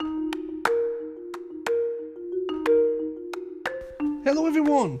Hello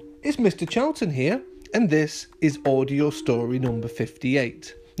everyone, it's Mr. Charlton here, and this is audio story number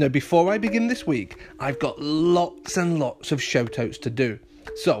 58. Now before I begin this week, I've got lots and lots of shout-outs to do.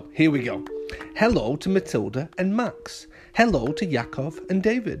 So here we go. Hello to Matilda and Max. Hello to Yakov and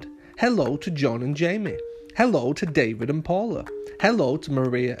David. Hello to John and Jamie. Hello to David and Paula. Hello to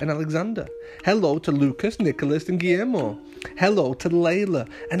Maria and Alexander. Hello to Lucas, Nicholas and Guillermo. Hello to Layla.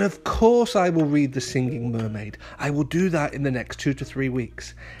 And of course I will read The Singing Mermaid. I will do that in the next 2 to 3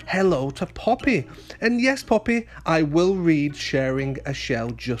 weeks. Hello to Poppy. And yes, Poppy, I will read Sharing a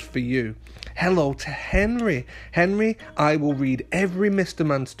Shell just for you. Hello to Henry. Henry, I will read every Mr.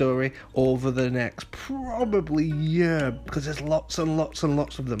 Man story over the next probably year, because there's lots and lots and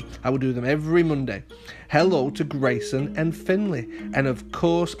lots of them. I will do them every Monday. Hello to Grayson and Finley. And of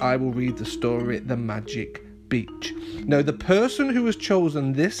course I will read the story The Magic Beach. Now the person who has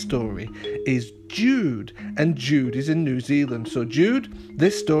chosen this story is Jude, and Jude is in New Zealand. So Jude,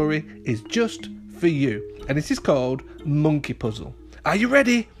 this story is just for you, and it is called Monkey Puzzle. Are you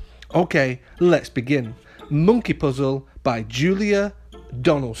ready? Okay, let's begin. Monkey Puzzle by Julia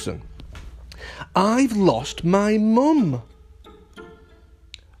Donaldson. I've lost my mum.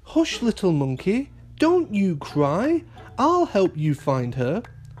 Hush, little monkey, don't you cry. I'll help you find her,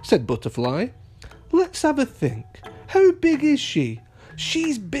 said Butterfly. Let's have a think. How big is she?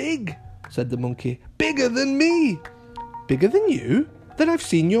 She's big, said the monkey. Bigger than me. Bigger than you? Then I've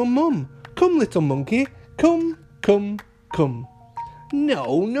seen your mum. Come, little monkey, come, come, come.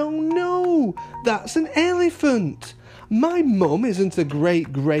 No, that's an elephant. My mum isn't a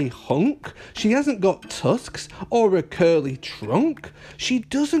great grey hunk. She hasn't got tusks or a curly trunk. She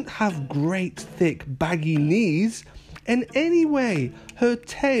doesn't have great thick baggy knees. And anyway, her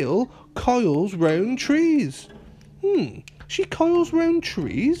tail coils round trees. She coils round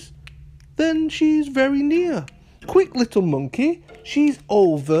trees? Then she's very near. Quick, little monkey, she's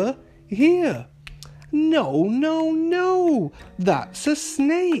over here. No, that's a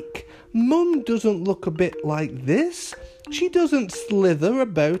snake. Mum doesn't look a bit like this. She doesn't slither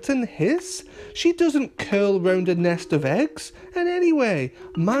about and hiss. She doesn't curl round a nest of eggs. And anyway,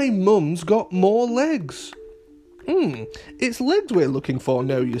 my mum's got more legs. It's legs we're looking for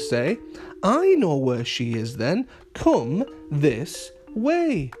now, you say? I know where she is then. Come this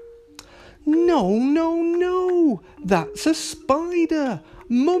way. No, that's a spider.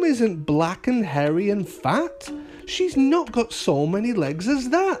 Mum isn't black and hairy and fat. She's not got so many legs as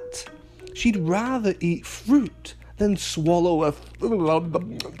that. She'd rather eat fruit than swallow a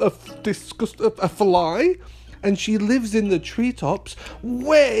fly. And she lives in the treetops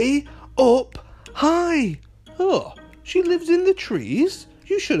way up high. Oh, she lives in the trees?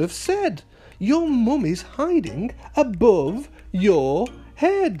 You should have said. Your mum is hiding above your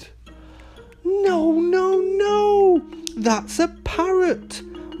head. No, that's a parrot.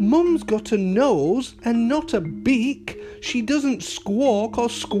 Mum's got a nose and not a beak. She doesn't squawk or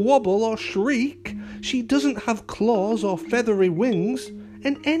squabble or shriek. She doesn't have claws or feathery wings.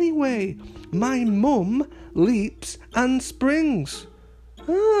 And anyway, my mum leaps and springs.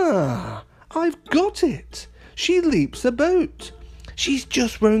 I've got it. She leaps about. She's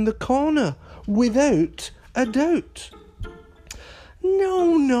just round the corner, without a doubt.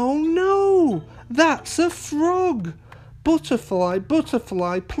 No, that's a frog. Butterfly,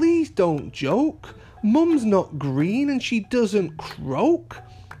 please don't joke. Mum's not green and she doesn't croak.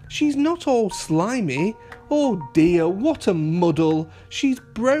 She's not all slimy. Oh dear, what a muddle. She's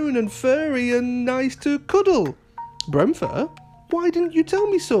brown and furry and nice to cuddle. Brown fur? Why didn't you tell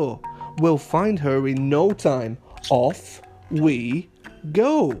me so? We'll find her in no time. Off we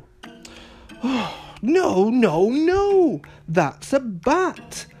go. No, that's a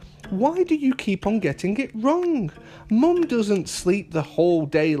bat. Why do you keep on getting it wrong? Mum doesn't sleep the whole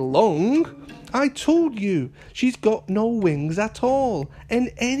day long. I told you, she's got no wings at all.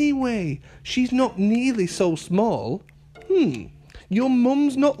 And anyway, she's not nearly so small. Your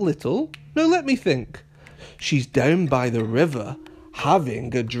mum's not little? Now let me think. She's down by the river,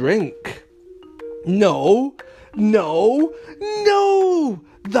 having a drink. No,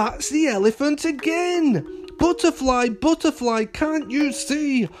 that's the elephant again. Butterfly, can't you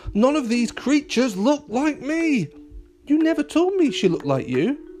see? None of these creatures look like me. You never told me she looked like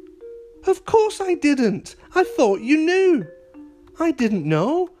you. Of course I didn't. I thought you knew. I didn't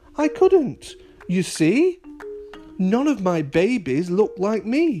know. I couldn't. You see? None of my babies look like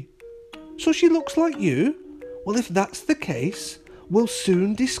me. So she looks like you? Well, if that's the case, we'll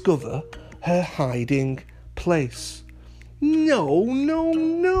soon discover her hiding place.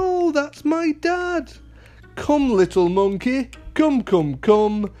 No, that's my dad. Come, little monkey,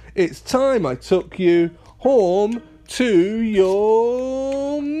 come. It's time I took you home to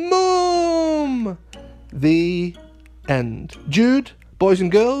your mum. The end. Jude, boys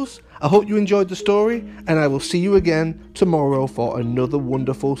and girls, I hope you enjoyed the story, and I will see you again tomorrow for another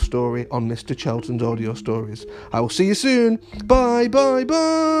wonderful story on Mr. Charlton's Audio Stories. I will see you soon. Bye, bye,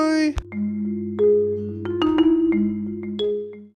 bye.